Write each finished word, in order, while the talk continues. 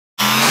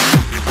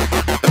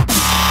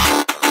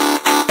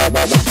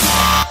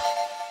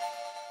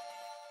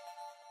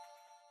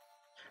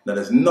Now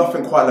there's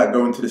nothing quite like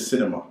going to the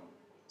cinema.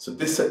 So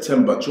this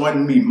September,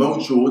 join me, Mo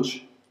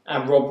George,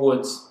 and Rob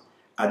Woods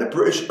at the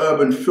British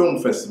Urban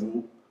Film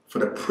Festival for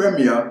the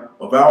premiere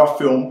of our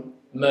film,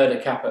 Murder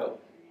Capital.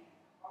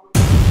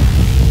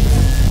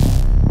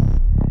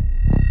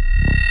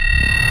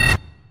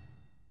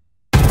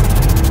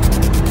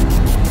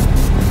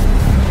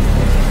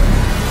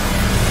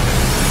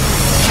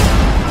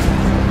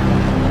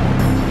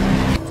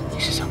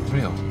 This is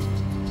unreal.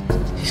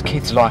 This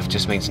kid's life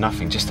just means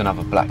nothing, just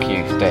another black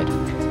youth dead.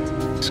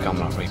 Scum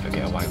like Reaper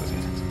get away with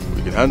it.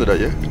 We can handle that,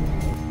 yeah?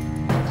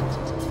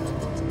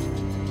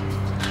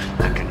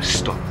 I'm gonna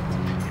stop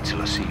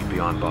until I see you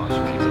behind bars.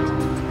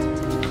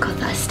 God,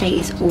 that estate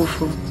is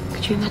awful.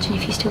 Could you imagine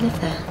if you still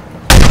lived there?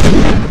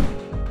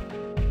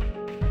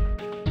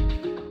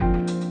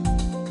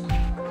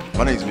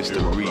 My name's Mr.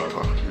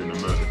 Reaper.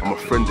 I'm a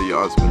friend of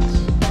your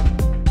husband's.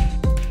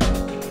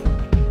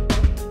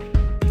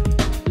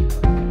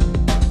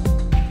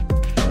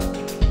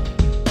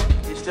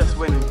 It's just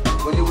when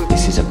you're with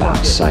This is about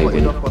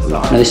saving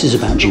lives. No, this is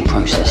about due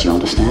process, you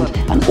understand?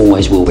 And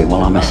always will be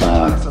while I'm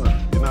SIO.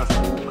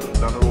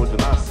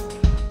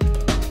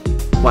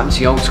 What's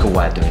the old school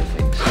way of doing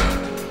things?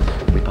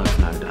 We both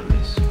know done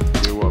this.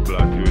 You what,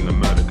 blood? You're in the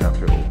murder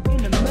capital.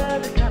 in the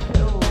murder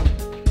capital.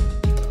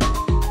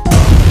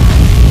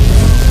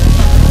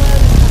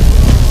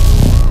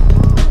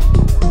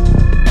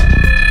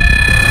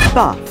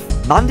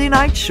 Bath Monday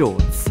Night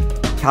Shorts,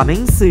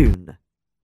 coming soon.